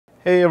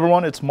Hey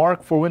everyone, it's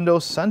Mark for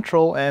Windows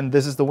Central, and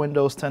this is the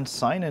Windows 10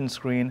 sign-in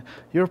screen.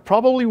 You're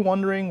probably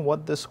wondering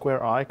what this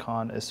square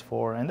icon is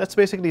for, and that's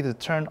basically to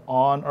turn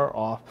on or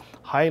off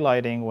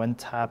highlighting when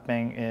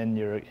tapping in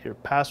your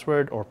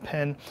password or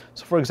PIN.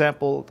 So for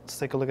example, let's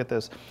take a look at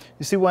this.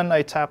 You see when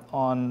I tap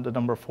on the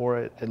number 4,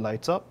 it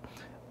lights up,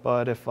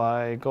 but if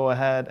I go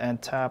ahead and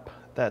tap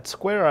that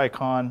square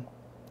icon,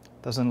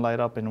 it doesn't light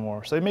up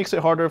anymore. So it makes it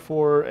harder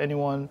for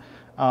anyone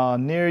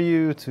near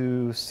you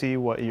to see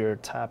what you're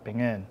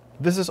tapping in.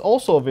 This is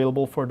also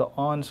available for the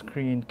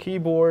on-screen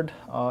keyboard.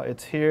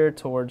 It's here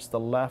towards the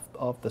left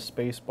of the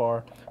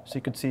spacebar. So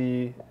you could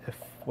see if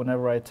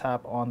whenever I tap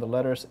on the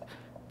letters,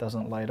 it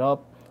doesn't light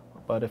up.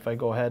 But if I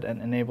go ahead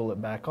and enable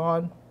it back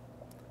on,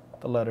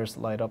 the letters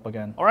light up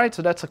again. All right,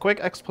 so that's a quick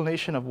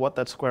explanation of what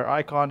that square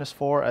icon is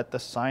for at the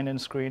sign-in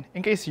screen,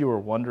 in case you were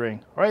wondering.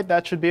 All right,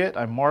 that should be it.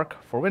 I'm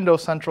Mark for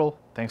Windows Central.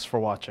 Thanks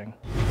for watching.